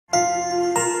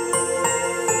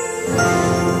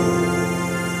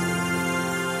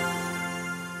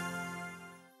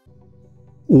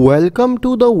Welcome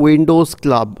to the Windows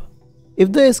Club.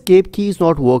 If the escape key is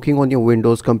not working on your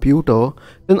Windows computer,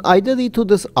 then either read through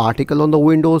this article on the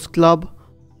Windows Club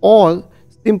or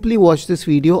simply watch this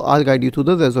video. I'll guide you through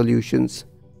the resolutions.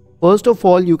 First of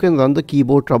all, you can run the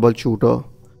Keyboard Troubleshooter.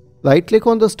 Right click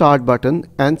on the Start button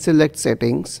and select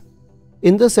Settings.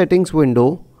 In the Settings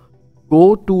window,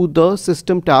 go to the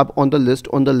System tab on the list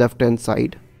on the left hand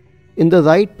side. In the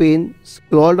right pane,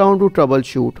 scroll down to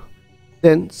Troubleshoot.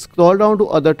 Then scroll down to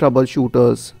Other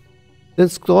Troubleshooters. Then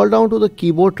scroll down to the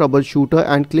Keyboard Troubleshooter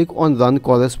and click on Run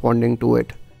corresponding to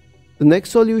it. The next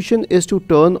solution is to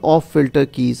turn off filter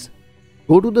keys.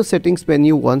 Go to the Settings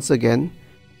menu once again.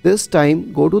 This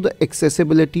time go to the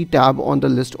Accessibility tab on the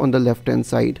list on the left hand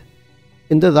side.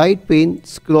 In the right pane,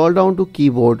 scroll down to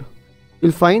Keyboard.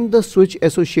 You'll find the switch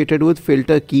associated with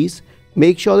filter keys.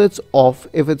 Make sure it's off.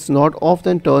 If it's not off,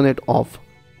 then turn it off.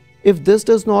 If this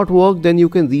does not work, then you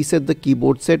can reset the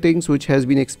keyboard settings, which has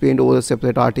been explained over a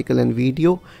separate article and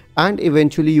video, and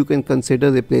eventually you can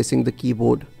consider replacing the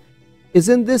keyboard.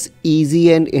 Isn't this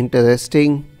easy and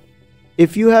interesting?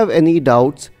 If you have any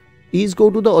doubts, please go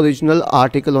to the original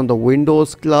article on the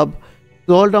Windows Club,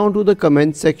 scroll down to the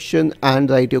comment section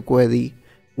and write your query.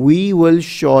 We will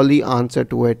surely answer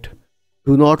to it.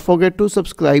 Do not forget to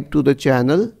subscribe to the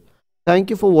channel. Thank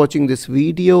you for watching this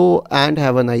video and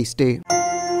have a nice day.